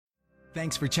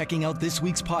Thanks for checking out this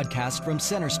week's podcast from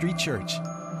Center Street Church.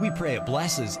 We pray it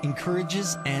blesses,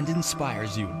 encourages, and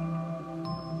inspires you.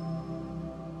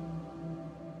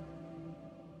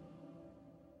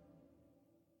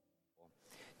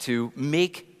 To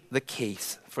make the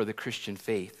case for the Christian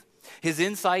faith. His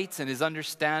insights and his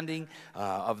understanding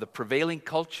of the prevailing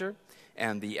culture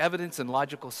and the evidence and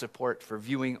logical support for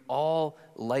viewing all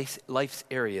life's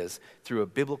areas through a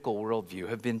biblical worldview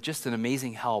have been just an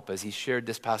amazing help as he shared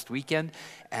this past weekend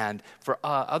and for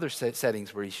other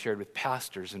settings where he shared with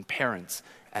pastors and parents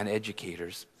and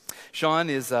educators. Sean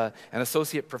is an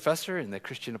associate professor in the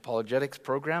Christian Apologetics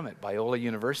program at Biola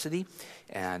University,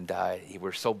 and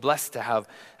we're so blessed to have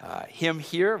him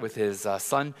here with his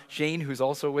son Shane, who's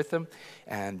also with him,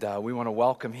 and we want to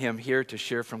welcome him here to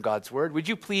share from God's Word. Would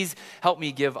you please help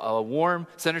me give a warm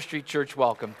Center Street Church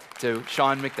welcome to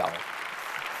Sean McDowell.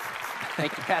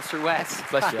 Thank you, Pastor Wes.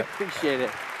 Bless you. I appreciate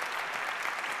it.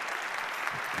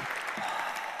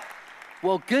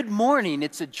 Well, good morning.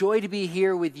 It's a joy to be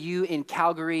here with you in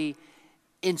Calgary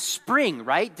in spring,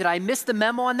 right? Did I miss the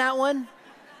memo on that one?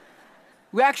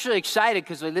 We're actually excited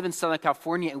because we live in Southern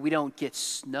California and we don't get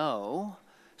snow.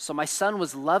 So my son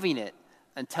was loving it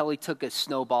until he took a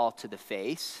snowball to the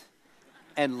face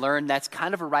and learned that's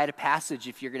kind of a rite of passage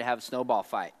if you're going to have a snowball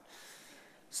fight.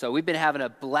 So we've been having a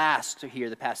blast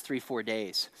here the past 3-4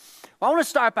 days. Well, I want to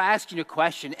start by asking you a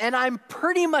question, and I'm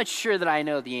pretty much sure that I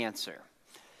know the answer.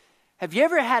 Have you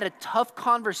ever had a tough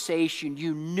conversation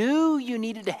you knew you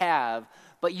needed to have,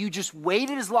 but you just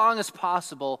waited as long as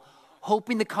possible,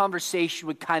 hoping the conversation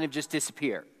would kind of just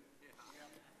disappear?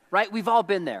 Right? We've all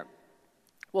been there.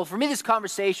 Well, for me, this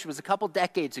conversation was a couple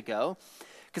decades ago,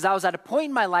 because I was at a point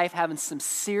in my life having some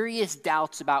serious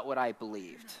doubts about what I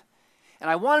believed.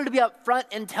 And I wanted to be up front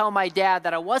and tell my dad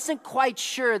that I wasn't quite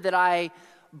sure that I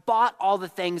bought all the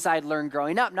things I'd learned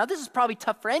growing up. Now, this is probably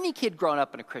tough for any kid growing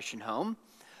up in a Christian home.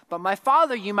 But my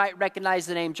father, you might recognize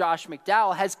the name Josh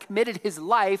McDowell, has committed his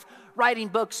life writing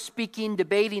books, speaking,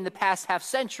 debating the past half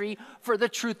century for the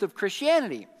truth of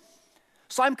Christianity.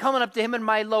 So I'm coming up to him in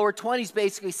my lower 20s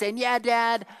basically saying, yeah,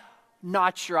 Dad,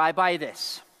 not sure I buy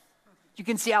this. You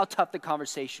can see how tough the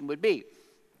conversation would be.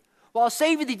 Well, I'll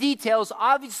save you the details.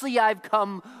 Obviously, I've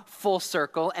come full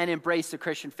circle and embraced the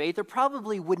Christian faith. I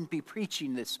probably wouldn't be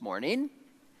preaching this morning.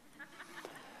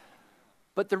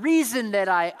 But the reason that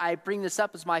I bring this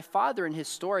up is my father in his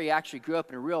story actually grew up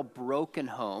in a real broken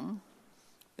home.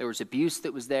 There was abuse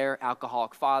that was there,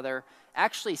 alcoholic father,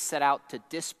 actually set out to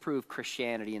disprove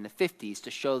Christianity in the 50s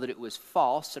to show that it was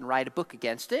false and write a book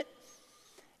against it.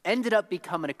 Ended up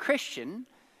becoming a Christian.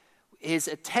 His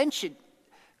attention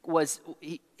was,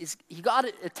 he got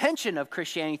attention of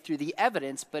Christianity through the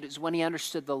evidence, but it's when he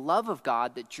understood the love of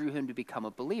God that drew him to become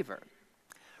a believer.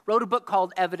 Wrote a book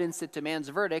called Evidence That Demands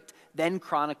a Verdict, then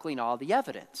chronicling all the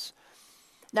evidence.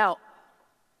 Now,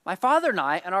 my father and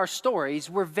I and our stories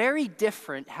were very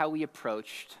different how we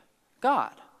approached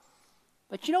God.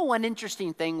 But you know one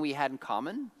interesting thing we had in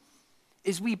common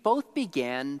is we both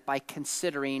began by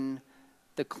considering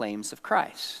the claims of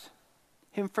Christ.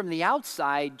 Him from the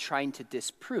outside trying to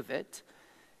disprove it,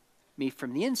 me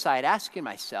from the inside asking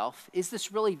myself, is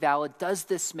this really valid? Does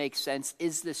this make sense?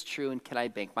 Is this true? And can I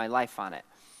bank my life on it?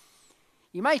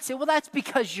 You might say, well, that's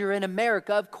because you're in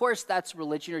America. Of course, that's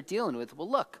religion you're dealing with.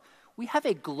 Well, look, we have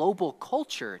a global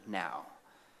culture now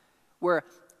where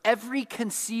every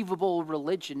conceivable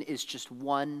religion is just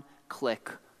one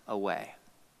click away.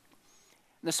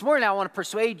 And this morning, I want to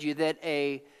persuade you that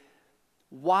a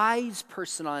wise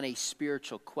person on a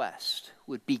spiritual quest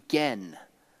would begin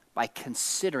by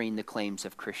considering the claims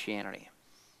of Christianity.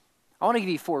 I want to give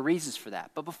you 4 reasons for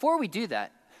that. But before we do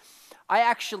that, I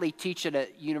actually teach at a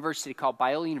university called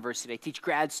Biola University. I teach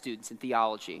grad students in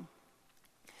theology.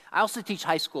 I also teach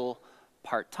high school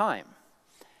part-time.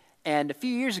 And a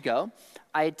few years ago,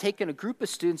 I had taken a group of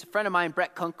students. A friend of mine,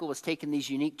 Brett Kunkel, was taking these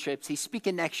unique trips. He's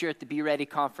speaking next year at the Be Ready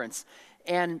conference.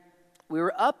 And we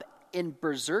were up in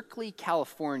Berkeley,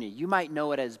 California. You might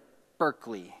know it as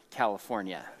Berkeley,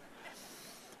 California.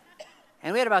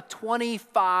 And we had about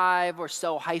 25 or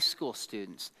so high school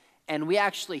students. And we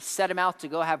actually set them out to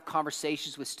go have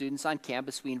conversations with students on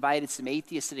campus. We invited some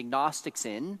atheists and agnostics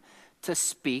in to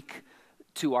speak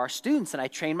to our students. And I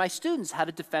trained my students how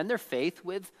to defend their faith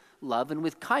with love and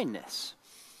with kindness.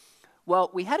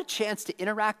 Well, we had a chance to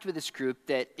interact with this group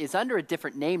that is under a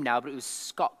different name now, but it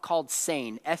was called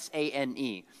SANE,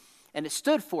 S-A-N-E. And it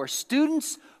stood for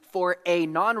Students for a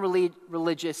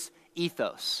Non-Religious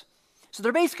Ethos. So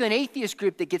they're basically an atheist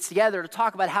group that gets together to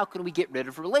talk about how can we get rid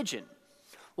of religion.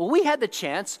 Well, we had the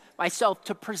chance, myself,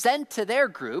 to present to their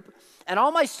group, and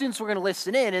all my students were going to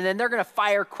listen in, and then they're going to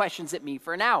fire questions at me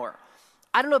for an hour.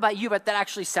 I don't know about you, but that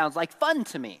actually sounds like fun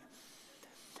to me.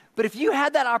 But if you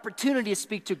had that opportunity to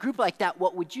speak to a group like that,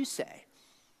 what would you say?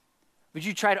 Would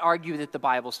you try to argue that the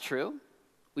Bible's true?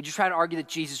 Would you try to argue that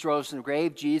Jesus rose from the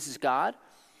grave, Jesus is God,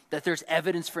 that there's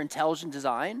evidence for intelligent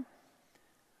design?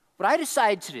 What I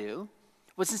decided to do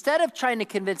was, instead of trying to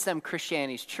convince them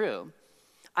Christianity is true,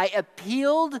 I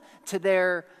appealed to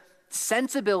their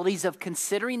sensibilities of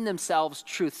considering themselves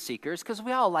truth seekers, because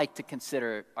we all like to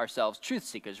consider ourselves truth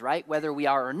seekers, right? Whether we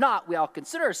are or not, we all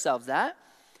consider ourselves that.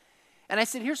 And I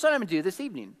said, here's what I'm going to do this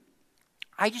evening.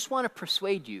 I just want to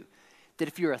persuade you that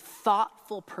if you're a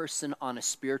thoughtful person on a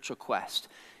spiritual quest,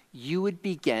 you would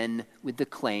begin with the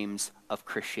claims of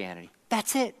Christianity.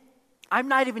 That's it. I'm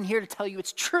not even here to tell you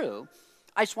it's true.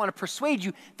 I just want to persuade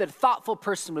you that a thoughtful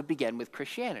person would begin with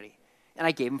Christianity. And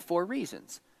I gave him 4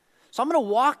 reasons. So I'm going to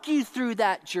walk you through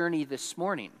that journey this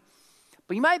morning.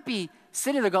 But you might be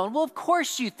sitting there going, well, of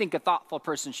course you think a thoughtful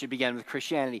person should begin with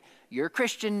Christianity. You're a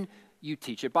Christian, you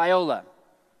teach at Biola.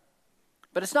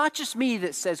 But it's not just me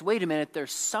that says, wait a minute,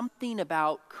 there's something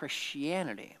about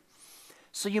Christianity.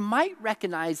 So you might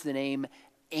recognize the name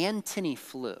Antony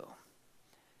Flew.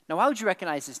 Now, why would you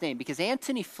recognize this name? Because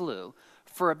Antony Flew,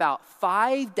 for about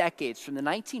 5 decades, from the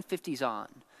 1950s on,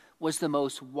 was the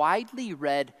most widely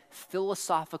read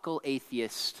philosophical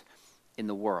atheist in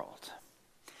the world.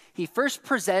 He first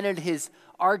presented his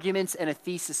arguments and a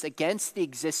thesis against the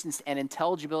existence and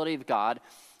intelligibility of God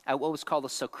at what was called the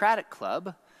Socratic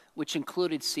Club, which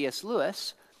included C.S.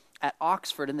 Lewis, at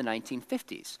Oxford in the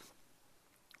 1950s.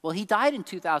 Well, he died in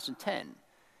 2010.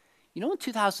 You know, in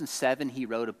 2007, he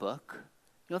wrote a book.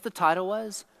 You know what the title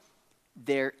was?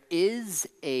 There Is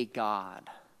a God.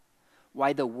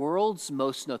 Why the world's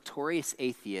most notorious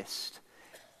atheist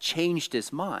changed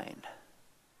his mind.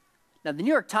 Now, the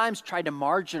New York Times tried to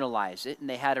marginalize it, and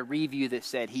they had a review that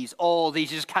said, he's old,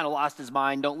 he's just kind of lost his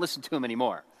mind, don't listen to him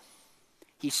anymore.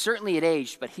 He certainly had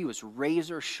aged, but he was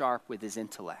razor sharp with his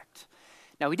intellect.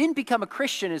 Now, he didn't become a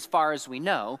Christian as far as we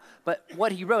know, but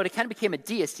what he wrote, it kind of became a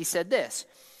deist. He said this.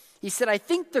 He said, I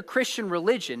think the Christian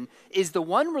religion is the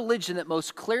one religion that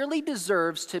most clearly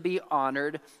deserves to be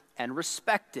honored and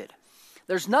respected.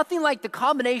 There's nothing like the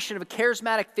combination of a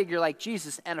charismatic figure like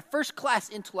Jesus and a first-class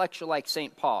intellectual like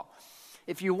St. Paul.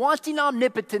 If you're wanting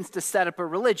omnipotence to set up a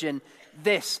religion,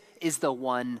 this is the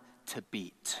one to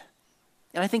beat.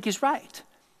 And I think he's right.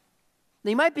 Now,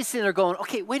 you might be sitting there going,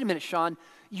 okay, wait a minute, Sean.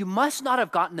 You must not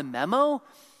have gotten the memo.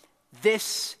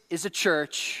 This is a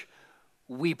church.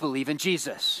 We believe in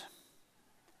Jesus.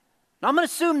 Now, I'm going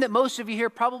to assume that most of you here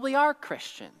probably are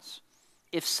Christians.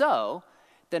 If so,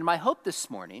 then my hope this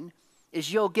morning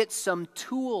is you'll get some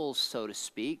tools, so to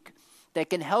speak, that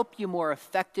can help you more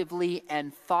effectively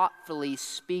and thoughtfully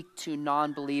speak to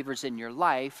non-believers in your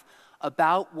life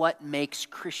about what makes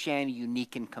Christianity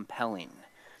unique and compelling.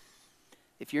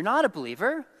 If you're not a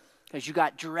believer, because you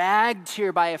got dragged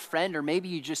here by a friend, or maybe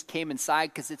you just came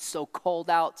inside because it's so cold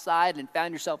outside and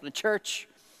found yourself in a church,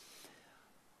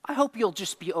 I hope you'll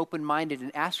just be open-minded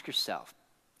and ask yourself,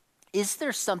 is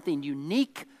there something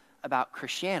unique about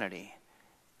Christianity?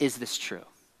 Is this true?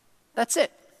 That's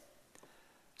it.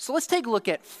 So let's take a look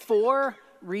at 4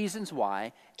 reasons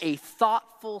why a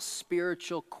thoughtful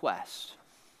spiritual quest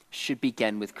should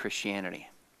begin with Christianity.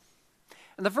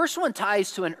 And the first one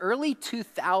ties to an early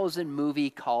 2000 movie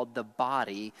called The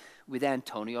Body with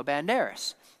Antonio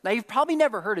Banderas. Now, you've probably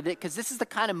never heard of it because this is the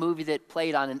kind of movie that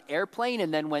played on an airplane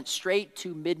and then went straight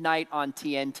to midnight on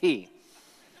TNT.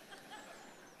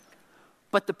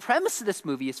 But the premise of this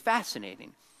movie is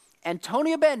fascinating.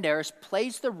 Antonio Banderas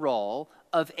plays the role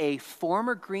of a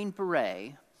former Green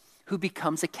Beret who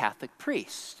becomes a Catholic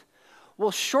priest.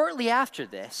 Well, shortly after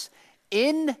this,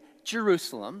 in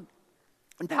Jerusalem,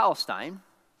 in Palestine,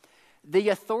 the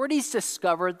authorities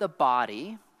discovered the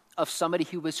body of somebody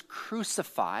who was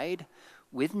crucified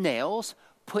with nails,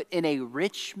 put in a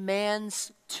rich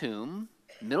man's tomb,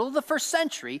 middle of the 1st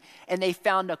century, and they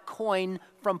found a coin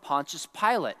from Pontius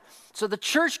Pilate. So the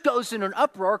church goes in an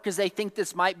uproar because they think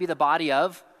this might be the body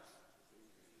of...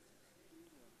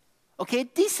 Okay, a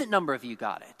decent number of you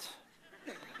got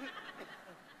it.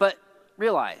 But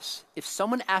realize, if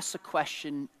someone asks a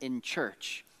question in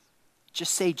church,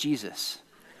 just say Jesus.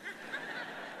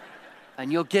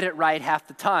 And you'll get it right half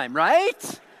the time,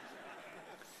 right?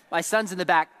 My son's in the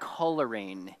back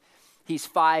coloring. He's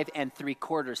 5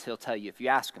 3/4, he'll tell you if you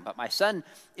ask him. But my son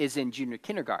is in junior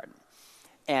kindergarten.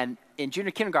 And in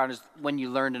junior kindergarten is when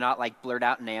you learn to not like blurt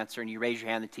out an answer and you raise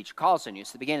your hand, the teacher calls on you. So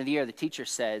at the beginning of the year, the teacher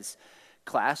says,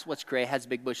 class, what's gray, has a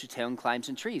big bushy tail, and climbs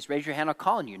in trees? Raise your hand, I'll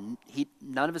call on you.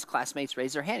 None of his classmates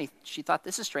raised their hand. She thought,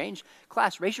 this is strange.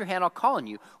 Class, raise your hand, I'll call on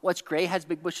you. What's gray, has a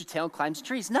big bushy tail, and climbs in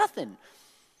trees? Nothing.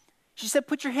 She said,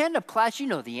 put your hand up, class. You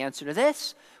know the answer to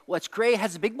this. What's gray,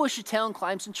 has a big bushy tail, and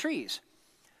climbs in trees?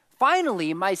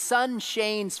 Finally, my son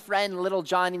Shane's friend, little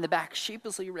Johnny in the back,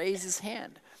 sheepishly raised his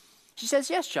hand. She says,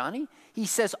 yes, Johnny. He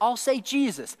says, I'll say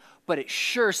Jesus, but it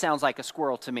sure sounds like a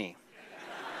squirrel to me.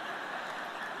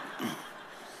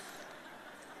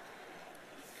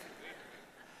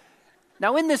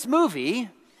 Now, in this movie,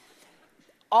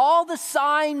 all the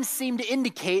signs seem to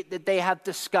indicate that they have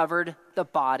discovered the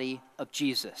body of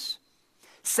Jesus.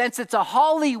 Since it's a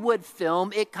Hollywood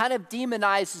film, it kind of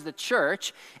demonizes the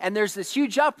church, and there's this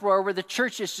huge uproar where the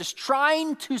church is just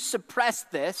trying to suppress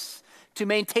this to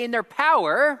maintain their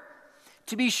power,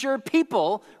 to be sure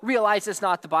people realize it's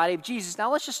not the body of Jesus.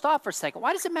 Now, let's just stop for a second.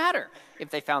 Why does it matter if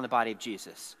they found the body of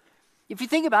Jesus? If you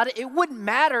think about it, it wouldn't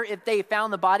matter if they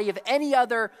found the body of any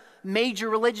other major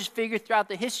religious figure throughout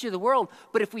the history of the world,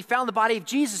 but if we found the body of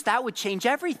Jesus, that would change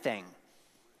everything.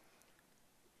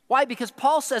 Why? Because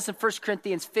Paul says in 1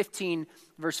 Corinthians 15,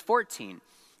 verse 14,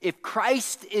 if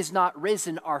Christ is not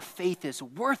risen, our faith is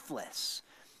worthless.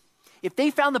 If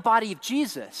they found the body of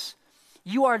Jesus,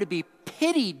 you are to be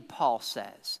pitied, Paul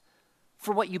says,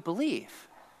 for what you believe.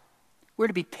 We're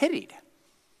to be pitied.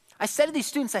 I said to these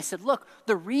students, I said, look,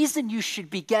 the reason you should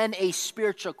begin a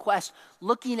spiritual quest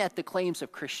looking at the claims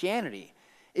of Christianity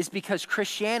is because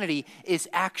Christianity is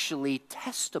actually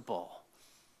testable.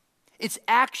 It's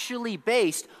actually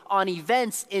based on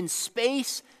events in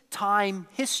space, time,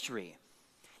 history.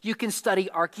 You can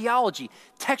study archaeology,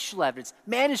 textual evidence,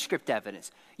 manuscript evidence.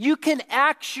 You can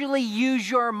actually use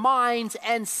your minds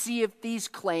and see if these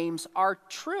claims are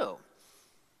true.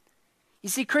 You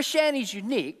see, Christianity is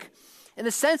unique in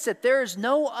the sense that there is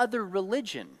no other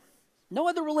religion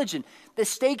that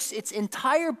stakes its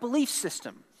entire belief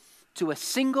system to a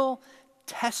single,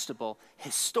 testable,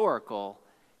 historical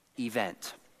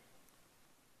event.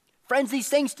 Friends, these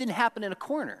things didn't happen in a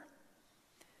corner.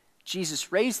 Jesus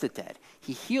raised the dead.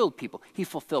 He healed people. He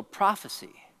fulfilled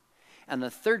prophecy. And the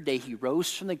third day, he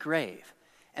rose from the grave.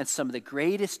 And some of the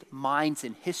greatest minds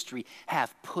in history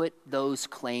have put those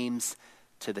claims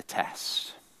to the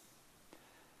test.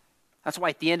 That's why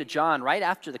at the end of John, right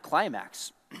after the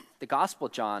climax, the Gospel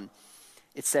of John,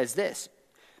 it says this.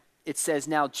 It says,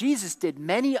 now Jesus did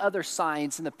many other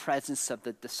signs in the presence of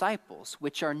the disciples,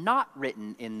 which are not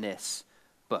written in this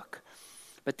book.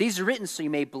 But these are written so you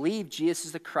may believe Jesus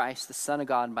is the Christ, the Son of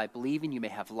God, and by believing you may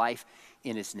have life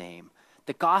in his name.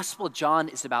 The Gospel of John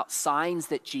is about signs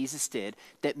that Jesus did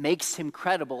that makes him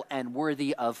credible and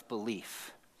worthy of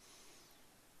belief.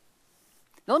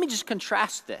 Now let me just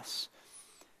contrast this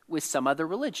with some other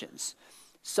religions.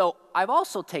 So I've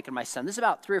also taken my son, this is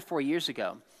about 3 or 4 years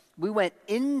ago, we went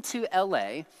into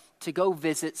LA to go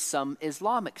visit some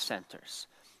Islamic centers,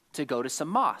 to go to some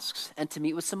mosques, and to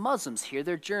meet with some Muslims, hear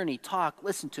their journey, talk,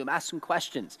 listen to them, ask them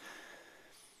questions.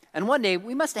 And one day,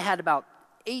 we must have had about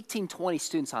 18, 20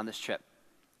 students on this trip.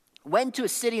 Went to a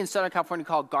city in Southern California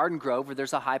called Garden Grove, where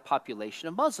there's a high population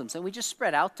of Muslims, and we just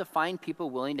spread out to find people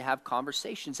willing to have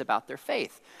conversations about their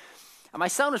faith. And my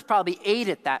son was probably 8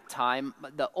 at that time,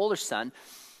 the older son,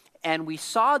 and we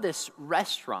saw this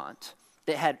restaurant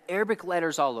that had Arabic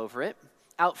letters all over it.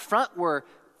 Out front were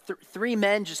 3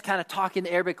 men just kind of talking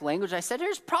the Arabic language. I said,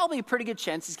 there's probably a pretty good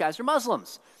chance these guys are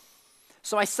Muslims.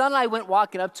 So my son and I went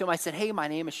walking up to him. I said, hey, my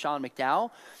name is Sean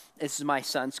McDowell. This is my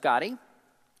son, Scotty.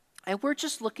 And we're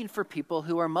just looking for people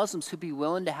who are Muslims who'd be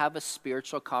willing to have a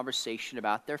spiritual conversation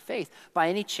about their faith. By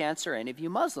any chance are any of you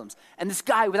Muslims? And this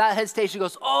guy, without hesitation,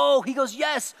 goes,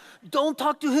 yes, don't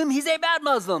talk to him. He's a bad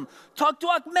Muslim. Talk to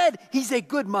Ahmed. He's a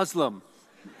good Muslim.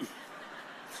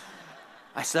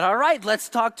 I said, all right, let's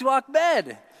talk to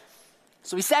Ahmed.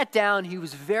 So we sat down. He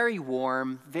was very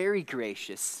warm, very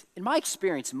gracious. In my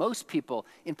experience, most people,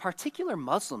 in particular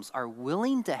Muslims, are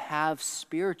willing to have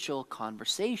spiritual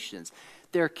conversations.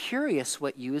 They're curious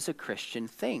what you as a Christian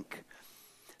think.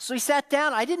 So he sat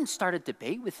down. I didn't start a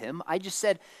debate with him. I just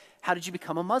said, how did you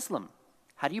become a Muslim?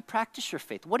 How do you practice your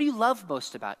faith? What do you love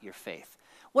most about your faith?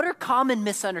 What are common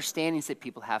misunderstandings that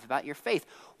people have about your faith?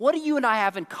 What do you and I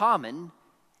have in common?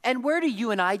 And where do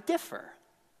you and I differ?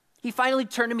 He finally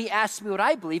turned to me, asked me what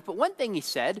I believe. But one thing he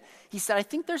said, I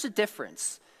think there's a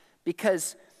difference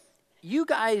because you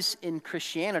guys in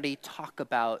Christianity talk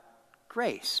about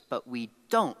grace, but we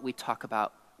don't. We talk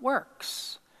about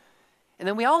works. And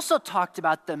then we also talked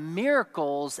about the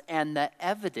miracles and the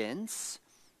evidence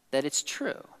that it's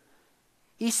true.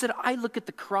 He said, I look at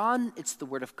the Quran, it's the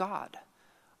word of God.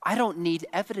 I don't need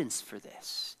evidence for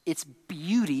this. Its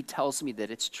beauty tells me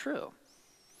that it's true.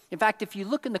 In fact, if you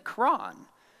look in the Quran,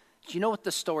 do you know what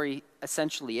the story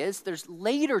essentially is? There's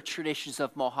later traditions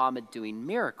of Muhammad doing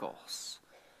miracles.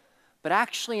 But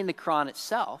actually in the Quran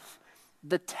itself,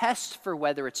 The test for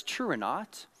whether it's true or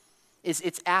not is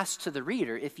it's asked to the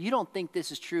reader, if you don't think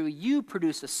this is true, you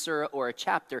produce a surah or a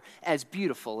chapter as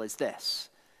beautiful as this.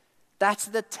 That's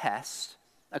the test,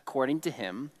 according to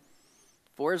him,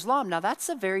 for Islam. Now, that's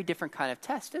a very different kind of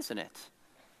test, isn't it?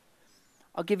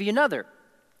 I'll give you another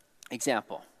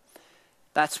example.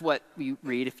 That's what we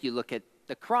read if you look at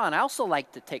the Quran. I also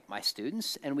like to take my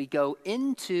students, and we go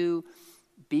into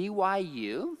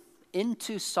BYU,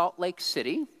 into Salt Lake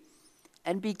City,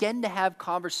 and begin to have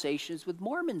conversations with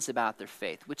Mormons about their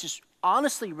faith, which is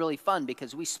honestly really fun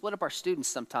because we split up our students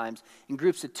sometimes in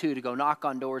groups of 2 to go knock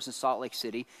on doors in Salt Lake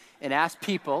City and ask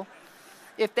people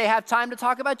if they have time to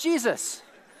talk about Jesus.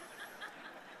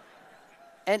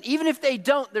 And even if they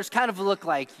don't, there's kind of a look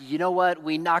like, you know what,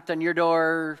 we knocked on your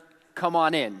door, come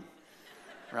on in,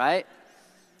 right?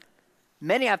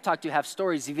 Many I've talked to have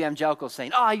stories of evangelicals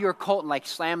saying, oh, you're a cult, and like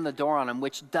slam the door on them,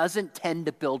 which doesn't tend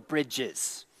to build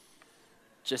bridges,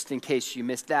 just in case you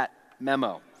missed that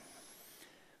memo.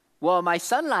 Well, my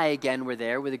son and I again were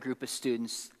there with a group of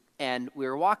students, and we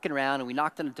were walking around, and we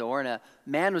knocked on the door, and a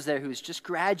man was there who was just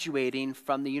graduating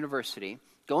from the university,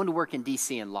 going to work in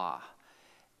D.C. in law.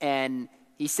 And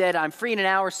he said, I'm free in an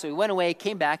hour, so he went away,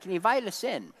 came back, and he invited us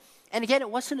in. And again, it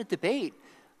wasn't a debate.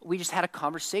 We just had a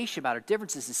conversation about our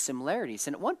differences and similarities.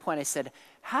 And at one point I said,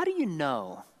 how do you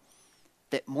know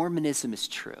that Mormonism is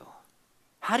true?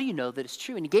 How do you know that it's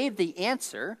true? And he gave the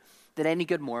answer that any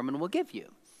good Mormon will give you.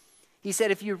 He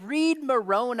said, if you read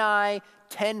Moroni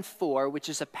 10:4, which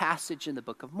is a passage in the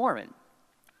Book of Mormon,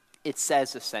 it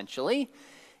says essentially,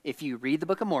 if you read the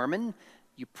Book of Mormon,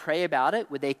 you pray about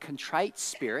it with a contrite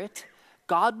spirit,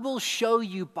 God will show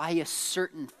you by a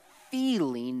certain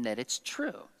feeling that it's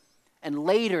true. And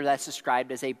later that's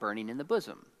described as a burning in the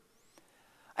bosom.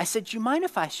 I said, do you mind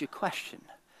if I ask you a question?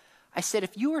 I said,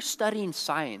 if you are studying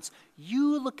science,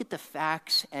 you look at the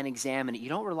facts and examine it. You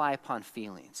don't rely upon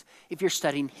feelings. If you're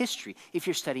studying history, if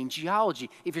you're studying geology,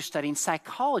 if you're studying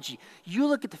psychology, you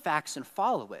look at the facts and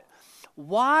follow it.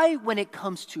 Why, when it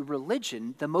comes to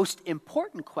religion, the most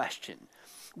important question,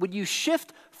 would you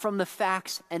shift from the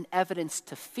facts and evidence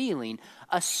to feeling,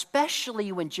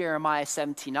 especially when Jeremiah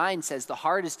 17:9 says the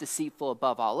heart is deceitful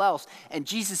above all else, and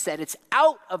Jesus said it's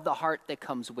out of the heart that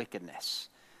comes wickedness?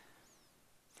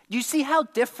 Do you see how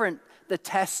different the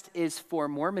test is for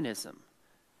Mormonism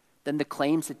than the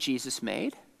claims that Jesus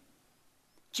made?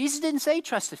 Jesus didn't say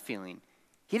trust a feeling.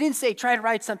 He didn't say try to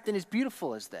write something as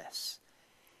beautiful as this.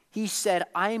 He said,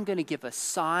 I am going to give a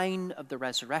sign of the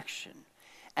resurrection,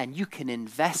 and you can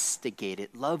investigate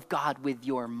it, love God with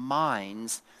your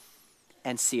minds,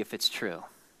 and see if it's true.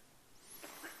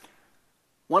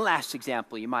 One last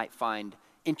example you might find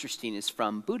interesting is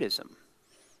from Buddhism.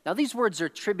 Now, these words are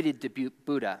attributed to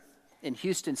Buddha in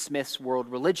Houston Smith's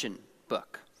World Religion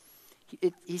book.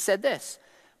 He said this,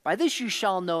 by this you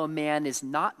shall know a man is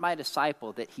not my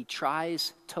disciple, that he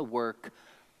tries to work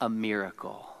a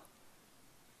miracle.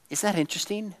 Is that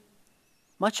interesting?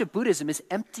 Much of Buddhism is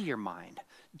empty your mind.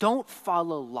 Don't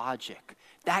follow logic.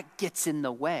 That gets in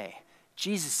the way.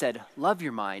 Jesus said, love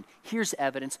your mind. Here's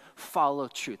evidence. Follow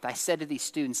truth. I said to these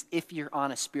students, if you're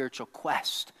on a spiritual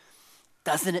quest,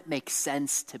 doesn't it make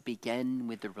sense to begin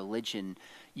with the religion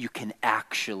you can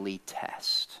actually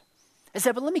test? I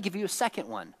said, but let me give you a second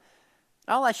one.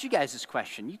 I'll ask you guys this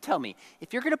question. You tell me,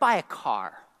 if you're going to buy a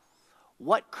car,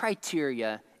 what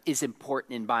criteria is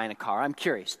important in buying a car? I'm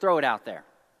curious. Throw it out there.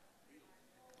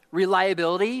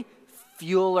 Reliability,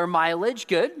 fuel or mileage,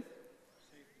 good.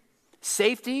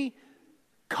 Safety,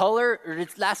 color, or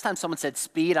last time someone said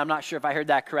speed. I'm not sure if I heard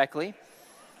that correctly.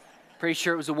 Pretty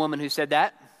sure it was a woman who said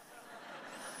that.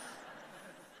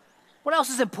 What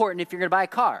else is important if you're going to buy a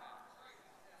car?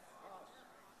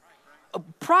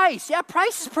 Price. Yeah,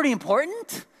 price is pretty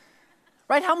important.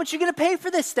 Right? How much are you going to pay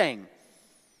for this thing?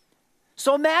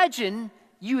 So imagine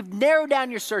you've narrowed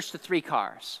down your search to 3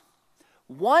 cars.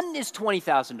 One is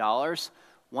 $20,000,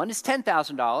 one is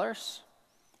 $10,000,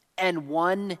 and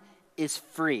one is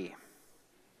free.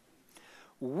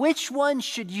 Which one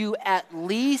should you at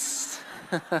least...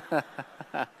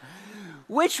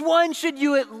 Which one should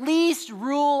you at least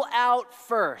rule out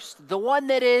first? The one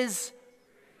that is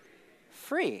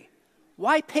free.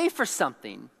 Why pay for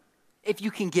something if you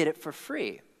can get it for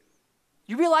free?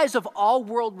 You realize of all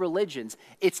world religions,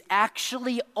 it's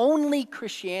actually only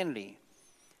Christianity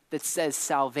that says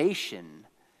salvation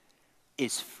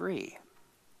is free.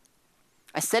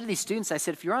 I said to these students, I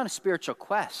said, if you're on a spiritual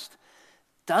quest,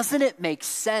 doesn't it make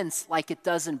sense, like it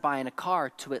does in buying a car,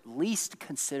 to at least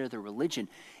consider the religion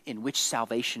in which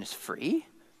salvation is free?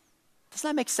 Does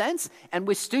that make sense? And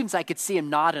with students, I could see them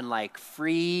nodding like,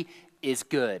 free is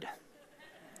good.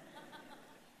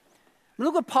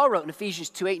 Look what Paul wrote in Ephesians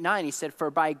 2:8-9. He said, "For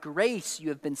by grace you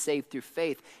have been saved through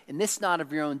faith, and this not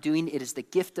of your own doing, it is the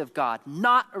gift of God,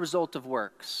 not a result of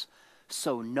works,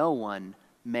 so no one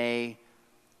may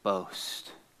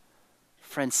boast."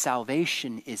 Friends,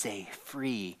 salvation is a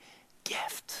free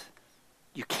gift.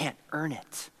 You can't earn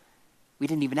it. We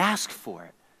didn't even ask for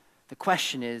it. The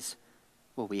question is,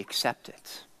 will we accept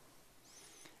it?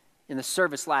 In the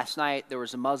service last night, there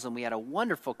was a Muslim. We had a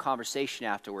wonderful conversation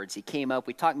afterwards. He came up.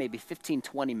 We talked maybe 15,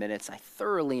 20 minutes. I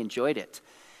thoroughly enjoyed it.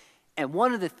 And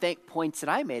one of the points that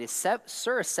I made is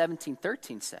Surah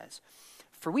 17:13 says,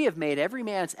 "For we have made every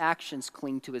man's actions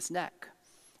cling to his neck,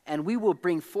 and we will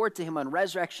bring forth to him on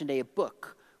resurrection day a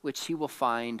book which he will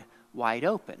find wide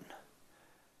open."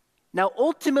 Now,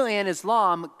 ultimately in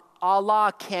Islam,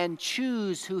 Allah can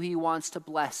choose who he wants to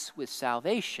bless with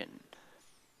salvation.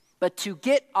 But to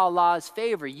get Allah's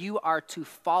favor, you are to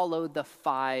follow the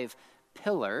 5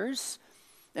 pillars,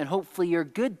 and hopefully your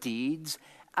good deeds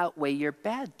outweigh your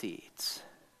bad deeds.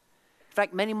 In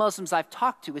fact, many Muslims I've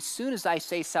talked to, as soon as I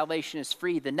say salvation is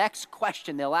free, the next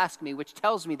question they'll ask me, which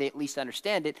tells me they at least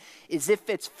understand it, is if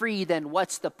it's free, then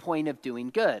what's the point of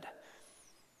doing good?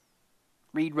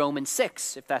 Read Romans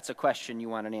 6 if that's a question you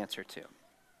want an answer to.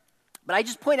 But I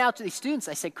just point out to these students,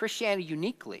 I say Christianity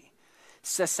uniquely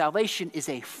says salvation is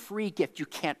a free gift. You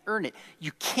can't earn it.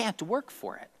 You can't work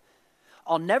for it.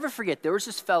 I'll never forget, there was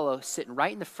this fellow sitting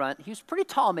right in the front. He was pretty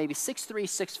tall, maybe 6'3",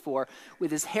 6'4", with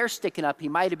his hair sticking up. He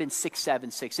might have been 6'7",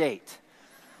 6'8".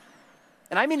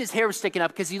 And I mean his hair was sticking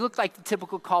up because he looked like the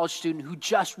typical college student who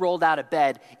just rolled out of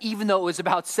bed, even though it was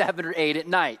about 7 or 8 at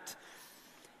night.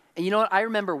 And you know what? I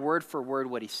remember word for word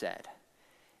what he said.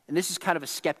 And this is kind of a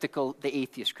skeptical, the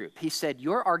atheist group. He said,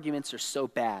 "Your arguments are so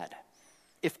bad.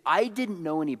 If I didn't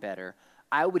know any better,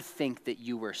 I would think that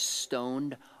you were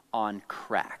stoned on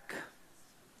crack."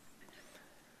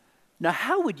 Now,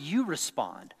 how would you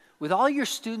respond with all your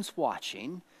students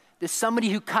watching, there's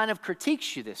somebody who kind of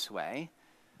critiques you this way?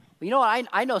 Well, you know what?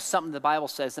 I know something the Bible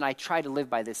says, and I try to live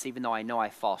by this, even though I know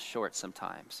I fall short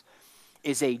sometimes,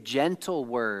 is a gentle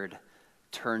word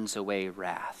turns away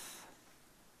wrath.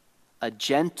 A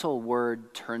gentle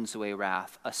word turns away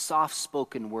wrath. A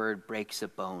soft-spoken word breaks a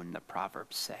bone, the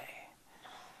Proverbs say.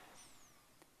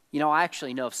 You know, I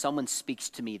actually know if someone speaks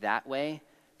to me that way,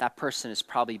 that person has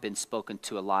probably been spoken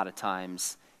to a lot of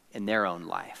times in their own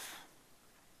life.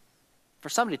 For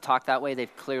somebody to talk that way,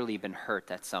 they've clearly been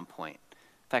hurt at some point.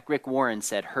 In fact, Rick Warren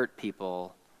said, hurt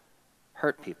people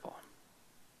hurt people.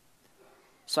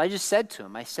 So I just said to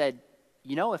him, I said,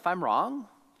 you know, if I'm wrong,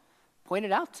 point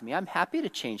it out to me. I'm happy to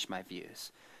change my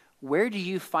views. Where do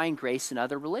you find grace in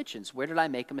other religions? Where did I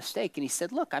make a mistake? And he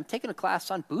said, look, I'm taking a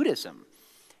class on Buddhism.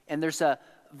 And there's a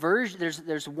version,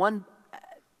 there's one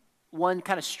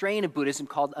kind of strain of Buddhism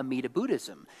called Amida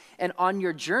Buddhism. And on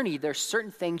your journey, there's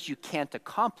certain things you can't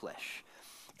accomplish.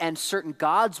 And certain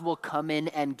gods will come in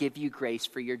and give you grace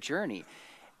for your journey.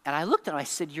 And I looked at him, I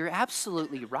said, you're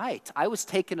absolutely right. I was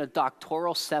taking a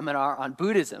doctoral seminar on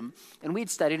Buddhism, and we'd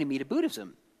studied Amida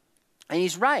Buddhism. And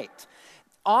he's right.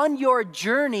 On your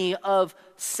journey of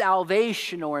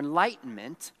salvation or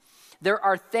enlightenment, there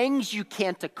are things you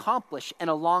can't accomplish, and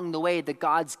along the way, the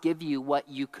gods give you what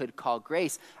you could call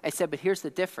grace. I said, but here's the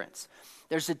difference.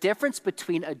 There's a difference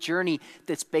between a journey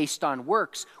that's based on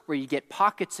works, where you get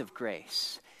pockets of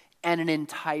grace, and an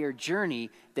entire journey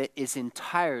that is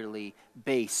entirely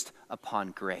based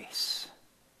upon grace.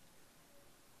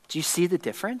 Do you see the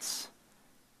difference?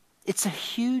 It's a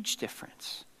huge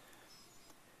difference.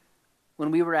 When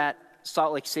we were at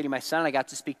Salt Lake City, my son and I got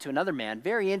to speak to another man.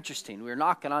 Very interesting. We were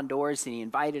knocking on doors, and he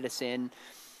invited us in.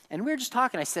 And we were just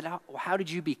talking. I said, how did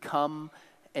you become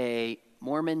a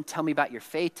Mormon? Tell me about your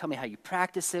faith. Tell me how you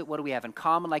practice it. What do we have in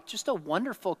common? Like, just a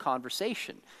wonderful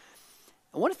conversation.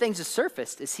 And one of the things that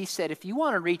surfaced is he said, if you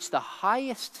want to reach the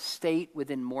highest state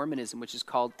within Mormonism, which is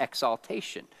called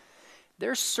exaltation,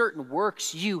 there's certain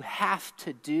works you have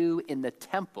to do in the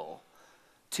temple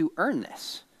to earn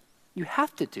this. You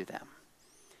have to do them.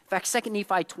 In fact, 2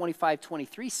 Nephi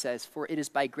 25:23 says, for it is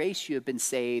by grace you have been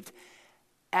saved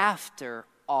after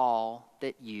all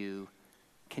that you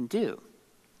can do.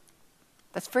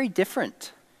 That's very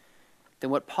different than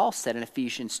what Paul said in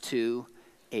Ephesians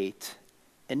 2:8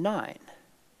 and 9.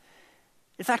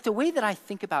 In fact, the way that I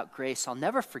think about grace, I'll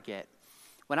never forget.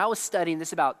 When I was studying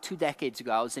this about 2 decades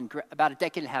ago, about a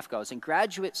decade and a half ago, I was in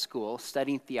graduate school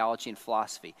studying theology and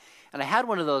philosophy. And I had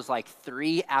one of those like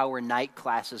 3-hour night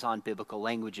classes on biblical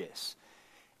languages.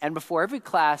 And before every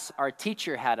class, our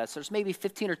teacher had us, there's maybe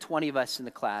 15 or 20 of us in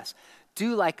the class,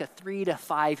 do like a 3 to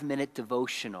 5 minute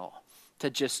devotional to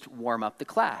just warm up the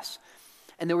class.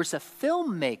 And there was a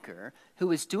filmmaker who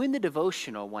was doing the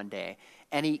devotional one day,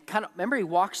 and he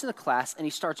walks in the class, and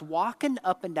he starts walking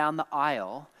up and down the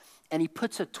aisle, and he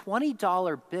puts a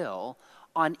 $20 bill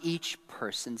on each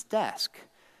person's desk.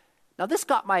 Now, this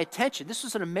got my attention. This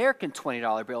was an American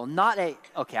 $20 bill,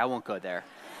 okay, I won't go there.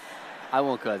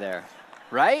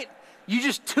 Right? You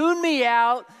just tune me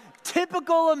out.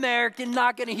 Typical American,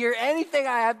 not going to hear anything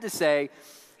I have to say.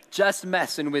 Just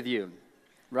messing with you.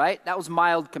 Right? That was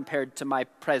mild compared to my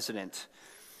president.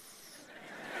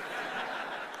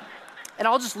 And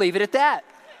I'll just leave it at that.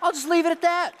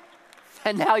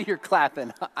 And now you're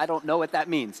clapping. I don't know what that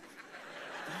means.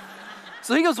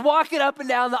 So he goes walking up and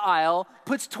down the aisle,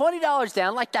 puts $20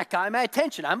 down, like that got my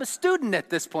attention. I'm a student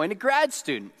at this point, a grad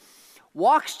student.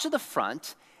 Walks to the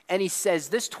front, and he says,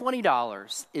 this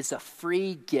 $20 is a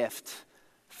free gift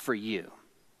for you.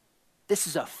 This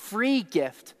is a free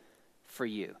gift for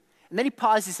you. And then he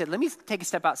paused, he said, let me take a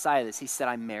step outside of this. He said,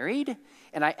 I'm married,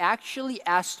 and I actually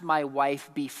asked my wife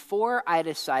before I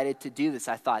decided to do this.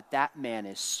 I thought, that man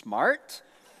is smart.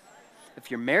 If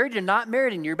you're married and not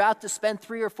married and you're about to spend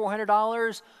 $300 or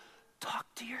 $400, talk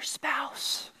to your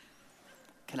spouse.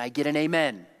 Can I get an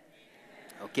amen?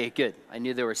 Okay, good. I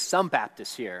knew there were some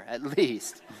Baptists here, at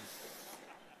least.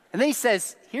 And then he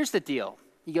says, here's the deal.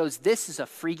 He goes, this is a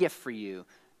free gift for you.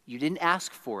 You didn't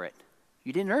ask for it.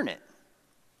 You didn't earn it.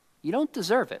 You don't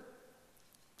deserve it.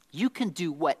 You can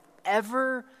do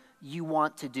whatever you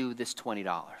want to do with this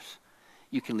 $20.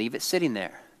 You can leave it sitting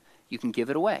there. You can give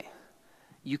it away.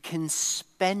 You can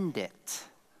spend it.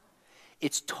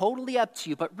 It's totally up to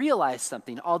you, but realize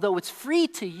something. Although it's free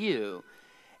to you,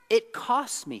 it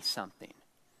costs me something.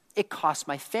 It cost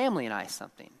my family and I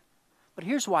something. But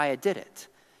here's why I did it.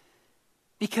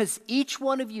 Because each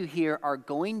one of you here are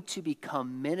going to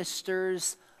become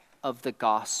ministers of the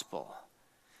gospel.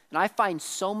 And I find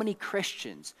so many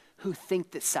Christians who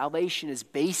think that salvation is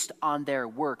based on their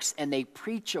works, and they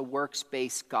preach a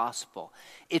works-based gospel.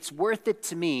 It's worth it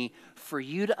to me for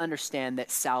you to understand that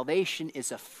salvation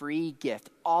is a free gift.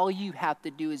 All you have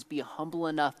to do is be humble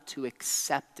enough to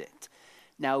accept it.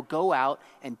 Now go out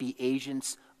and be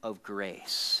agents of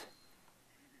grace.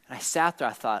 And I sat there,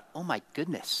 I thought, oh my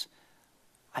goodness,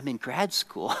 I'm in grad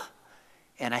school,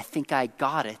 and I think I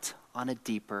got it on a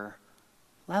deeper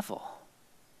level.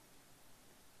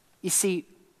 You see,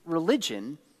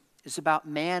 religion is about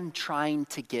man trying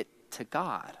to get to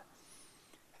God.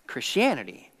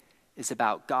 Christianity is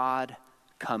about God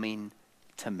coming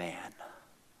to man.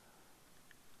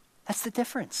 That's the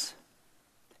difference.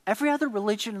 Every other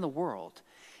religion in the world,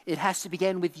 it has to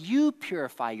begin with you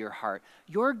purify your heart.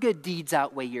 Your good deeds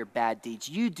outweigh your bad deeds.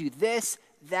 You do this,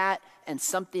 that, and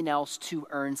something else to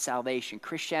earn salvation.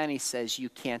 Christianity says you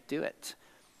can't do it.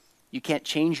 You can't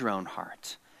change your own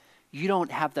heart. You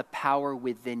don't have the power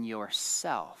within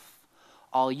yourself.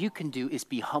 All you can do is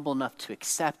be humble enough to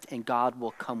accept, and God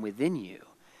will come within you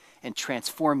and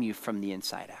transform you from the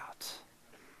inside out.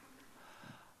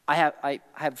 I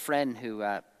have a friend who,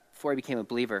 before he became a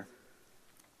believer,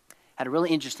 had a really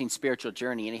interesting spiritual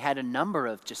journey, and he had a number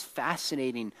of just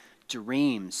fascinating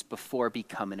dreams before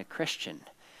becoming a Christian.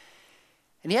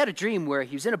 And he had a dream where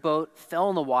he was in a boat, fell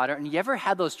in the water, and you ever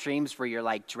had those dreams where you're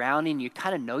like drowning, you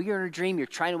kind of know you're in a dream, you're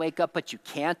trying to wake up, but you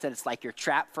can't, and it's like you're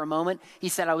trapped for a moment? He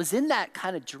said, I was in that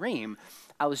kind of dream.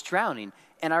 I was drowning,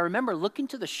 and I remember looking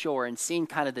to the shore and seeing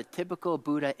kind of the typical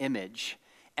Buddha image,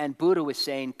 and Buddha was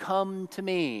saying, come to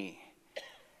me.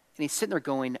 And he's sitting there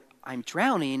going, I'm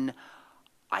drowning,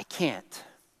 I can't.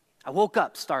 I woke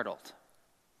up startled.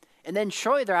 And then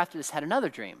shortly thereafter, this had another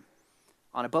dream.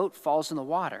 On a boat, falls in the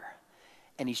water.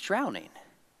 And he's drowning.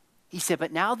 He said,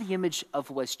 but now the image of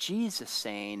was Jesus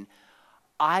saying,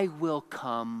 I will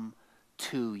come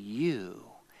to you,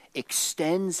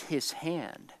 extends his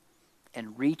hand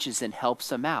and reaches and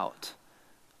helps him out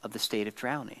of the state of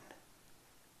drowning.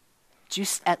 Do you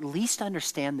at least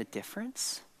understand the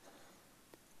difference?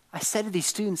 I said to these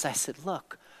students, I said,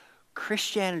 look,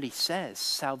 Christianity says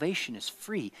salvation is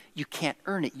free. You can't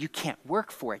earn it. You can't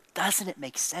work for it. Doesn't it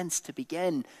make sense to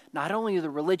begin not only with a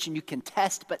religion you can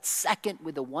test, but second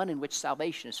with the one in which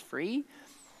salvation is free?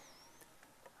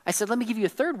 I said, let me give you a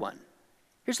third one.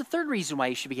 Here's the third reason why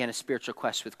you should begin a spiritual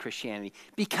quest with Christianity.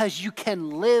 Because you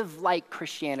can live like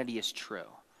Christianity is true.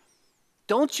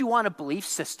 Don't you want a belief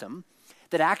system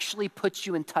that actually puts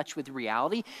you in touch with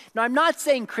reality? Now, I'm not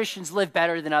saying Christians live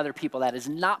better than other people. That is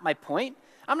not my point.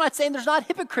 I'm not saying there's not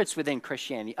hypocrites within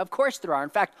Christianity. Of course there are. In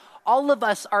fact, all of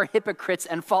us are hypocrites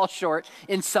and fall short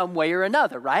in some way or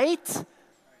another, right?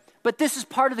 But this is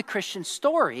part of the Christian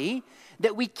story,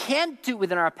 that we can't do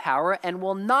within our power and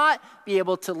will not be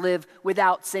able to live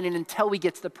without sinning until we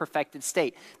get to the perfected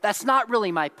state. That's not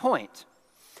really my point.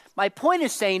 My point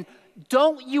is saying,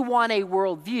 don't you want a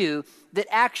worldview that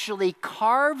actually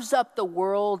carves up the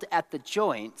world at the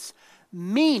joints,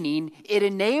 meaning it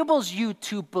enables you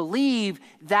to believe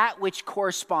that which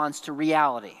corresponds to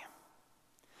reality?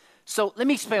 So let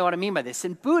me explain what I mean by this.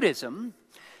 In Buddhism,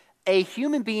 a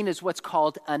human being is what's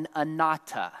called an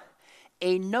anatta,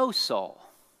 a no soul.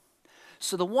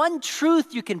 So the one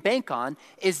truth you can bank on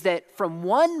is that from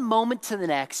one moment to the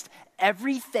next,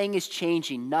 everything is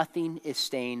changing. Nothing is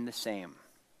staying the same.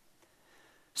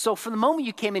 So from the moment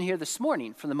you came in here this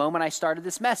morning, from the moment I started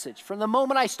this message, from the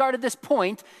moment I started this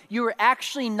point, you were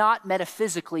actually not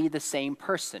metaphysically the same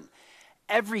person.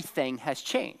 Everything has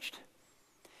changed.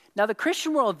 Now the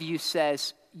Christian worldview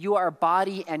says you are a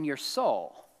body and your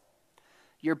soul.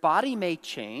 Your body may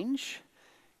change,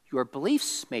 your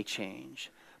beliefs may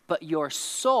change, but your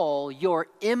soul, your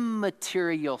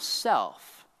immaterial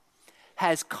self,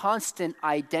 has constant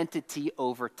identity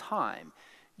over time.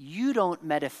 You don't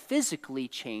metaphysically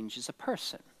change as a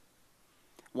person.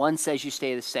 One says you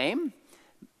stay the same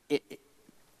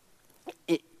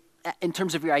in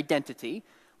terms of your identity.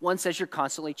 One says you're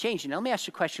constantly changing. Now let me ask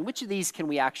you a question. Which of these can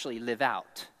we actually live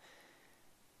out?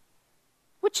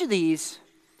 Which of these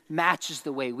matches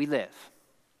the way we live?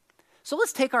 So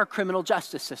let's take our criminal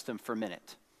justice system for a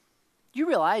minute. Do you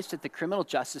realize that the criminal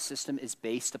justice system is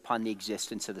based upon the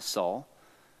existence of the soul?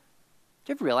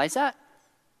 Do you ever realize that?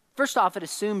 First off, it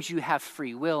assumes you have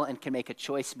free will and can make a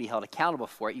choice and be held accountable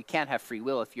for it. You can't have free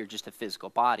will if you're just a physical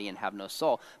body and have no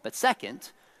soul. But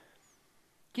second,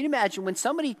 can you imagine when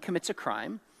somebody commits a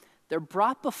crime, they're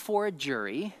brought before a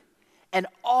jury, and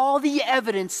all the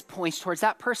evidence points towards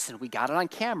that person. We got it on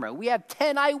camera. We have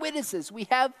 10 eyewitnesses. We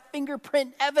have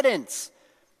fingerprint evidence.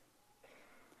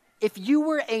 If you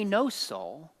were a no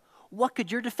soul, what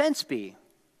could your defense be?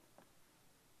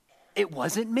 It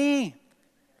wasn't me.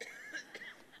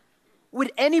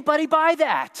 Would anybody buy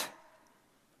that?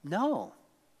 No.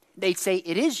 They'd say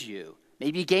it is you.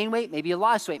 Maybe you gain weight, maybe you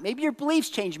lost weight, maybe your beliefs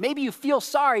change, maybe you feel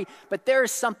sorry, but there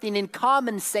is something in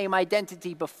common, same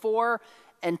identity before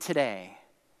and today.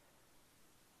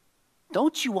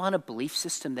 Don't you want a belief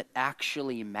system that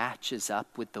actually matches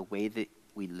up with the way that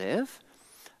we live?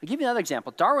 I'll give you another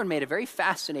example. Darwin made a very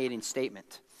fascinating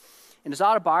statement. In his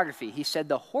autobiography, he said,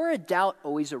 "The horrid doubt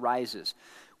always arises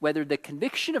whether the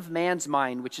conviction of man's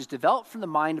mind, which is developed from the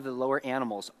mind of the lower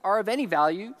animals, are of any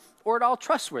value or at all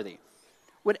trustworthy.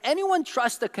 Would anyone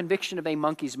trust the conviction of a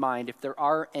monkey's mind if there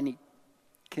are any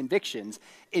convictions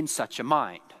in such a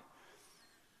mind?"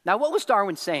 Now, what was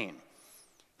Darwin saying?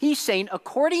 He's saying,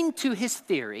 according to his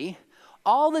theory,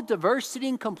 all the diversity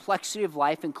and complexity of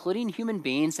life, including human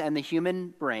beings and the human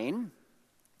brain,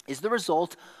 is the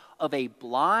result of a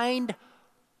blind,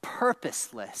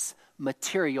 purposeless,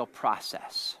 material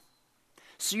process.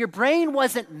 So your brain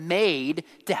wasn't made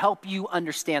to help you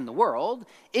understand the world.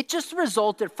 It just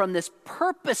resulted from this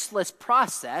purposeless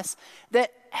process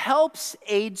that helps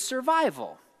aid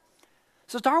survival.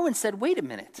 So Darwin said, wait a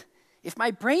minute. If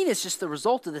my brain is just the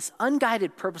result of this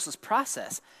unguided, purposeless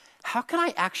process, how can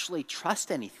I actually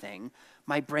trust anything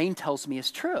my brain tells me is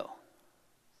true?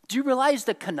 Do you realize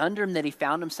the conundrum that he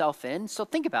found himself in? So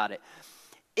think about it.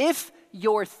 If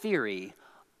your theory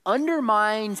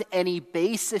undermines any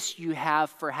basis you have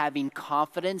for having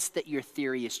confidence that your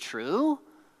theory is true,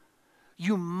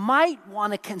 you might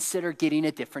want to consider getting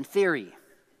a different theory.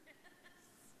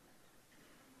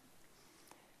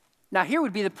 Now, here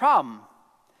would be the problem.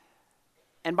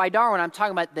 And by Darwin, I'm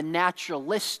talking about the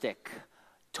naturalistic,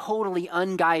 totally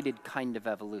unguided kind of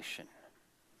evolution.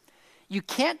 You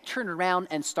can't turn around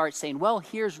and start saying, well,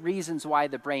 here's reasons why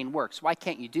the brain works. Why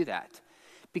can't you do that?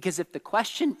 Because if the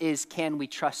question is, can we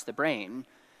trust the brain,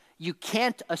 you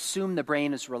can't assume the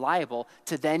brain is reliable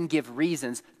to then give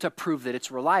reasons to prove that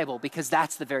it's reliable, because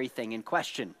that's the very thing in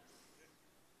question.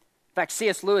 In fact,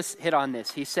 C.S. Lewis hit on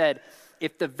this. He said,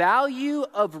 if the value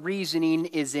of reasoning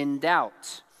is in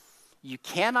doubt, you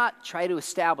cannot try to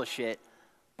establish it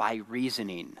by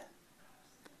reasoning.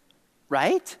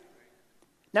 Right?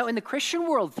 Now, in the Christian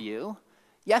worldview,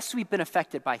 yes, we've been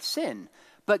affected by sin,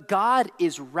 but God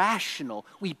is rational.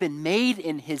 We've been made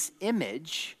in his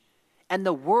image, and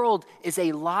the world is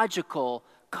a logical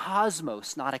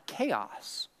cosmos, not a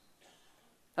chaos.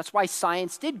 That's why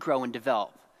science did grow and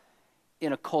develop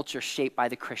in a culture shaped by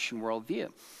the Christian worldview.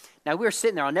 Now, we were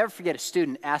sitting there. I'll never forget, a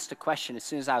student asked a question as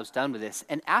soon as I was done with this.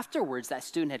 And afterwards, that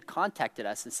student had contacted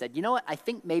us and said, you know what, I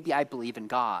think maybe I believe in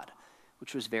God,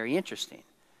 which was very interesting.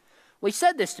 Well, he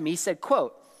said this to me. He said,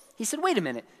 quote, he said, wait a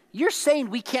minute. you're saying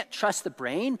we can't trust the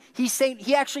brain.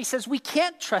 He actually says we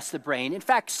can't trust the brain. In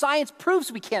fact, science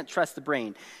proves we can't trust the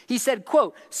brain. He said,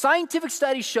 quote, scientific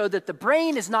studies show that the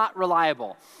brain is not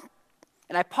reliable.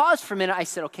 And I paused for a minute. I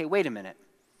said, okay, wait a minute.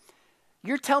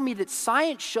 You're telling me that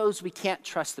science shows we can't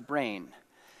trust the brain.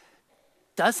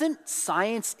 Doesn't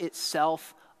science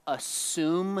itself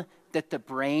assume that the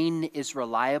brain is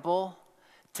reliable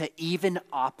to even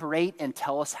operate and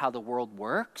tell us how the world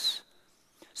works?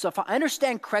 So if I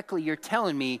understand correctly, you're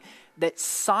telling me that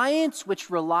science, which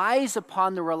relies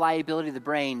upon the reliability of the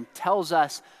brain, tells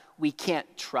us we can't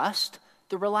trust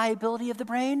the reliability of the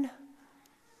brain?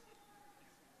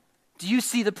 Do you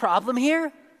see the problem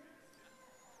here?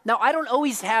 Now, I don't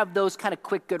always have those kind of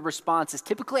quick, good responses.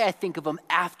 Typically, I think of them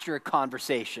after a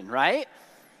conversation, right?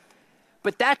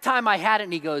 But that time I had it,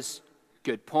 and he goes,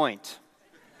 good point.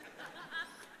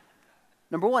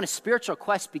 Number one, a spiritual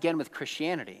quest began with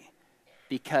Christianity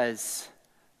because,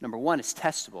 number one, it's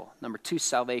testable. Number two,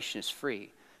 salvation is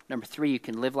free. Number three, you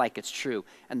can live like it's true.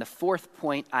 And the fourth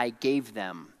point I gave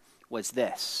them was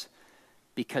this: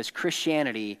 because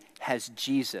Christianity has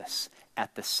Jesus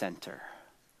at the center.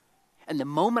 And the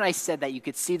moment I said that, you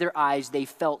could see their eyes. They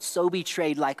felt so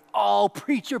betrayed, like, oh,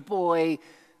 preacher boy,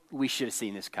 we should have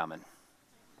seen this coming.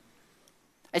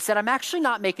 I said, I'm actually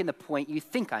not making the point you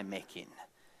think I'm making.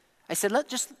 I said,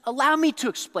 just allow me to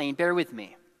explain, bear with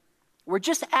me. We're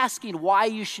just asking why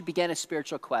you should begin a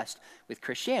spiritual quest with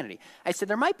Christianity. I said,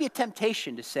 there might be a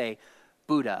temptation to say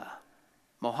Buddha,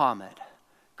 Muhammad,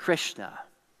 Krishna,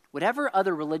 whatever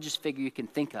other religious figure you can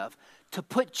think of, to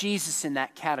put Jesus in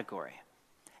that category.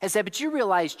 I said, but you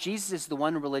realize Jesus is the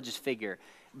one religious figure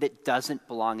that doesn't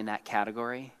belong in that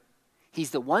category? He's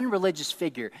the one religious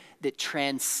figure that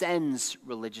transcends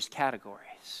religious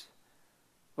categories.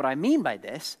 What I mean by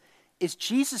this is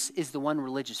Jesus is the one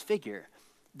religious figure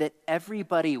that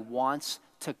everybody wants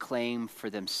to claim for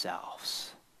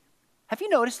themselves. Have you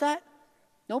noticed that?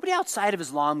 Nobody outside of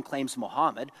Islam claims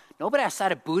Muhammad. Nobody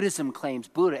outside of Buddhism claims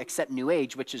Buddha, except New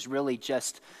Age, which is really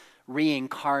just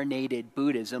reincarnated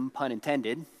Buddhism, pun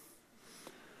intended.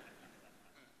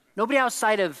 Nobody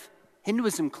outside of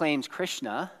Hinduism claims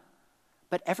Krishna,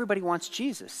 but everybody wants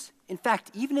Jesus. In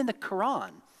fact, even in the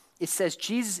Quran, it says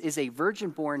Jesus is a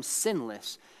virgin-born,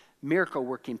 sinless,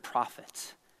 miracle-working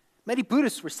prophet. Many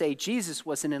Buddhists will say Jesus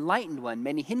was an enlightened one.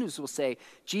 Many Hindus will say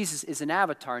Jesus is an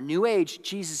avatar. New Age,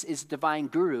 Jesus is a divine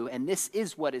guru, and this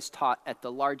is what is taught at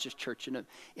the largest church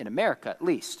in America, at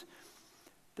least,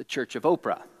 the Church of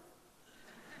Oprah.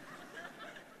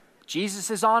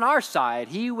 Jesus is on our side.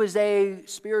 He was a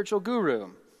spiritual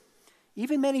guru.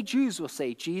 Even many Jews will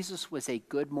say Jesus was a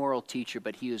good moral teacher,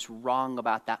 but he was wrong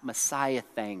about that Messiah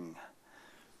thing.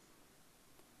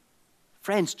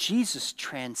 Friends, Jesus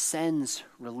transcends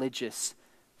religious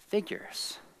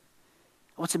figures.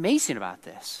 What's amazing about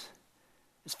this,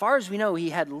 as far as we know, he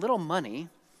had little money,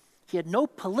 he had no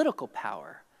political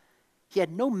power, he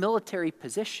had no military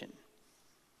position.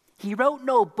 He wrote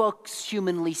no books,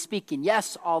 humanly speaking.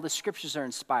 Yes, all the scriptures are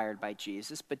inspired by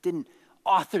Jesus, but didn't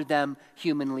author them,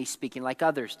 humanly speaking, like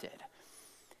others did.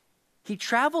 He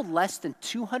traveled less than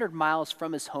 200 miles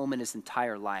from his home in his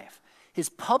entire life. His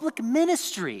public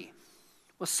ministry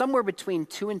was somewhere between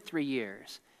 2 and 3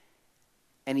 years,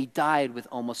 and he died with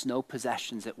almost no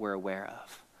possessions that we're aware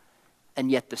of. And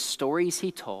yet the stories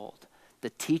he told, the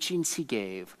teachings he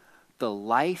gave, the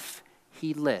life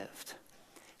he lived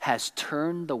has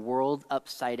turned the world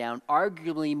upside down,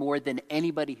 arguably more than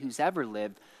anybody who's ever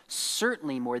lived,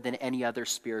 certainly more than any other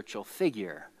spiritual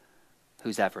figure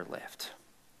who's ever lived.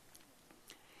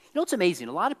 You know what's amazing?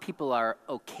 A lot of people are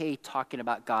okay talking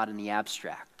about God in the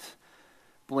abstract,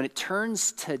 but when it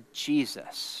turns to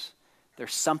Jesus,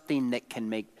 there's something that can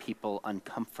make people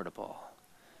uncomfortable,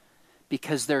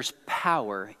 because there's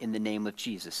power in the name of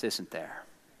Jesus, isn't there?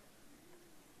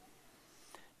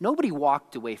 Nobody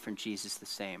walked away from Jesus the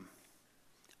same.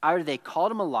 Either they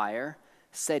called him a liar,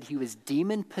 said he was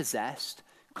demon-possessed,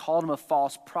 called him a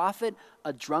false prophet,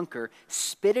 a drunkard,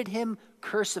 spit at him,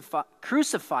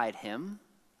 crucified him,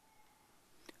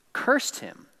 cursed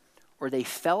him, or they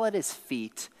fell at his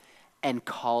feet and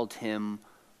called him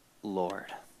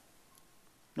Lord.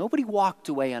 Nobody walked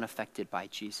away unaffected by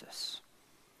Jesus.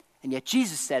 And yet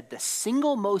Jesus said the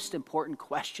single most important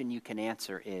question you can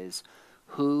answer is,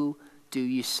 who do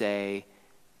you say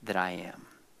that I am?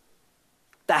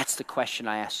 That's the question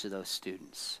I asked to those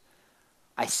students.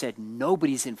 I said,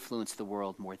 nobody's influenced the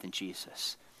world more than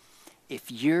Jesus. If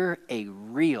you're a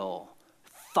real,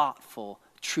 thoughtful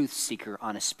truth seeker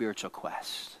on a spiritual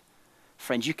quest,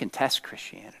 friends, you can test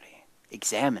Christianity.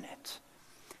 Examine it.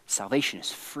 Salvation is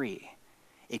free.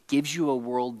 It gives you a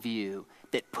worldview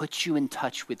that puts you in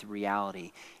touch with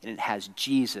reality, and it has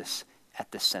Jesus at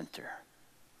the center.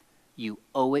 You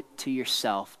owe it to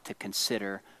yourself to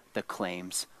consider the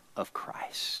claims of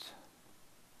Christ.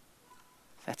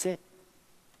 That's it.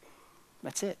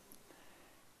 That's it.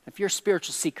 If you're a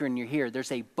spiritual seeker and you're here,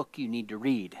 there's a book you need to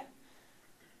read.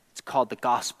 It's called the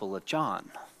Gospel of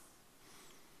John.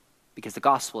 Because the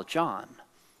Gospel of John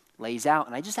lays out,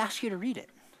 and I just ask you to read it.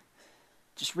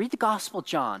 Just read the Gospel of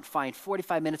John, find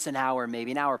 45 minutes, an hour,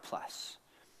 maybe an hour plus,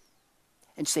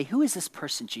 and say, who is this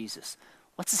person, Jesus?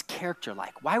 What's his character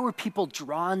like? Why were people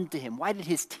drawn to him? Why did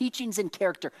his teachings and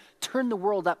character turn the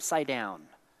world upside down?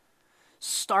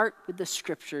 Start with the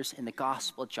scriptures in the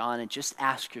Gospel of John and just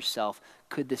ask yourself,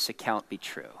 could this account be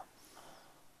true?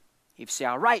 You say,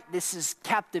 all right, this is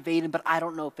captivating, but I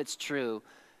don't know if it's true.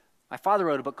 My father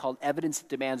wrote a book called Evidence That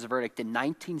Demands a Verdict in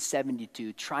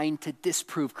 1972, trying to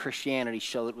disprove Christianity,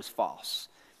 show that it was false.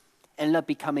 Ended up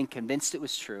becoming convinced it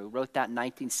was true, wrote that in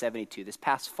 1972. This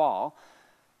past fall,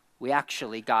 we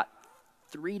actually got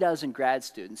 36 grad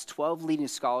students, 12 leading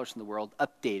scholars in the world,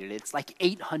 updated it. It's like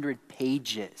 800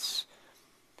 pages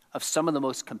of some of the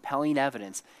most compelling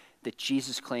evidence that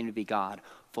Jesus claimed to be God,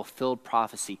 fulfilled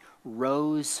prophecy,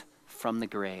 rose from the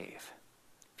grave.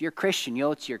 If you're a Christian, you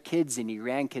owe it to your kids and your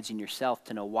grandkids and yourself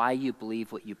to know why you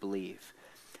believe what you believe.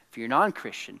 If you're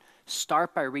non-Christian,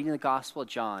 start by reading the Gospel of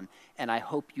John, and I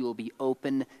hope you will be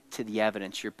open to the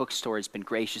evidence. Your bookstore has been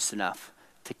gracious enough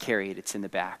to carry it. It's in the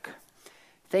back.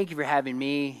 Thank you for having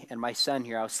me and my son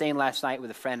here. I was saying last night with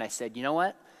a friend, I said, you know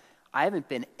what? I haven't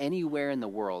been anywhere in the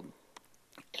world,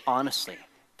 honestly,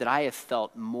 that I have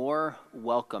felt more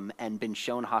welcome and been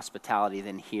shown hospitality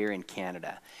than here in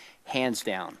Canada. Hands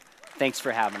down. Thanks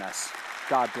for having us.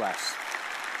 God bless.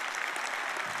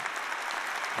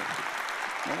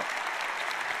 Thank you.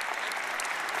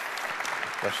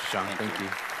 Bless you, Sean. Thank you.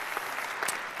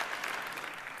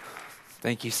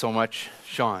 Thank you so much,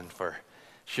 Sean, for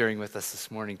sharing with us this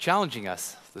morning, challenging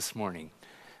us this morning.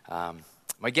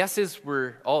 My guess is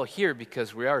we're all here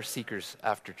because we are seekers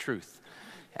after truth.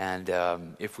 And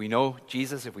if we know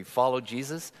Jesus, if we follow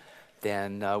Jesus,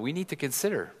 then we need to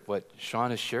consider what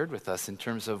Sean has shared with us in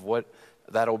terms of what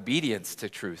that obedience to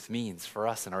truth means for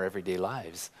us in our everyday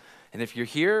lives. And if you're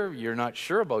here, you're not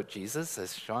sure about Jesus,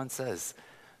 as Sean says,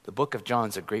 the book of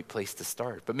John's a great place to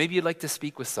start. But maybe you'd like to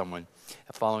speak with someone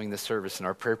following the service, and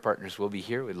our prayer partners will be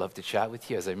here. We'd love to chat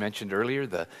with you. As I mentioned earlier,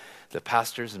 the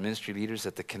pastors and ministry leaders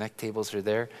at the Connect tables are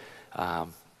there.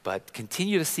 But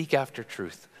continue to seek after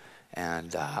truth.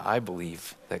 And I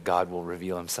believe that God will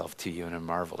reveal himself to you in a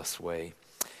marvelous way.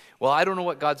 Well, I don't know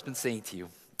what God's been saying to you,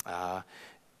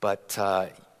 but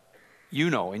you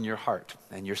know in your heart,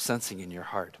 and you're sensing in your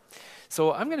heart.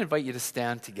 So I'm going to invite you to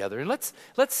stand together, and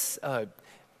let's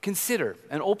consider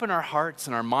and open our hearts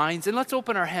and our minds, and let's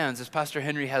open our hands, as Pastor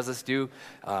Henry has us do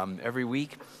every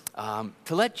week,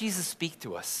 to let Jesus speak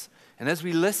to us. And as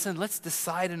we listen, let's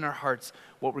decide in our hearts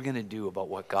what we're going to do about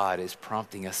what God is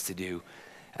prompting us to do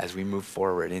as we move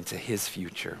forward into his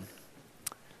future.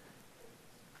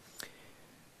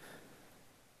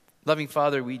 Loving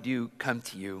Father, we do come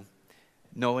to you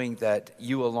knowing that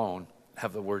you alone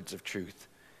have the words of truth.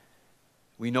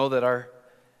 We know that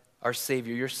our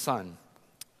Savior, your Son,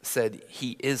 said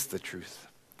he is the truth,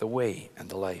 the way, and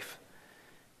the life.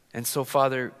 And so,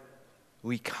 Father,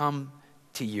 we come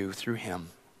to you through him,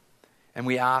 and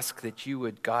we ask that you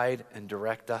would guide and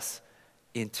direct us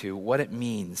into what it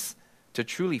means to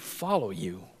truly follow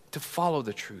you, to follow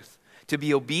the truth, to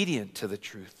be obedient to the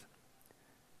truth,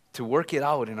 to work it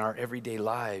out in our everyday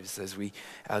lives as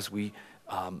we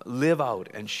live out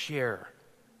and share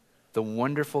the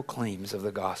wonderful claims of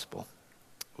the gospel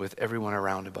with everyone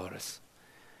around about us.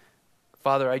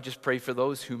 Father, I just pray for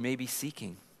those who may be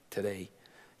seeking today.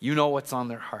 You know what's on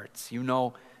their hearts. You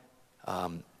know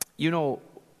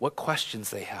what questions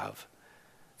they have.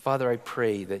 Father, I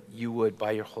pray that you would,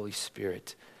 by your Holy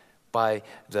Spirit, by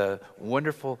the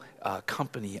wonderful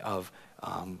company of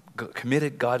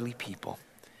committed godly people,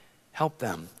 help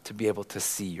them to be able to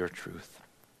see your truth.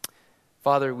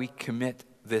 Father, we commit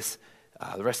this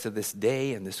the rest of this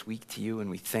day and this week to you, and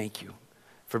we thank you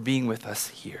for being with us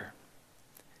here.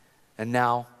 And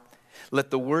now, let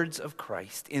the words of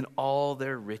Christ in all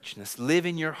their richness live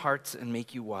in your hearts and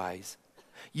make you wise.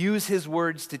 Use his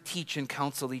words to teach and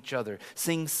counsel each other.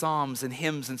 Sing psalms and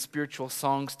hymns and spiritual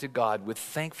songs to God with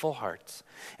thankful hearts.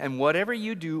 And whatever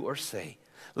you do or say,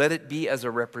 let it be as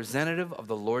a representative of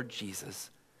the Lord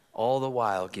Jesus, all the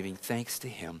while giving thanks to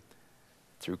him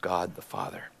through God the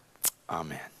Father.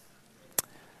 Amen.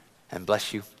 And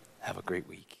bless you. Have a great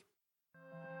week.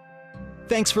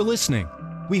 Thanks for listening.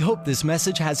 We hope this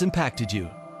message has impacted you.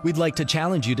 We'd like to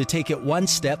challenge you to take it one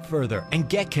step further and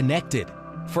get connected.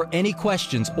 For any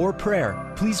questions or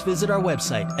prayer, please visit our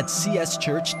website at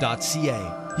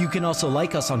cschurch.ca. You can also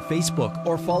like us on Facebook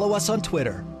or follow us on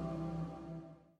Twitter.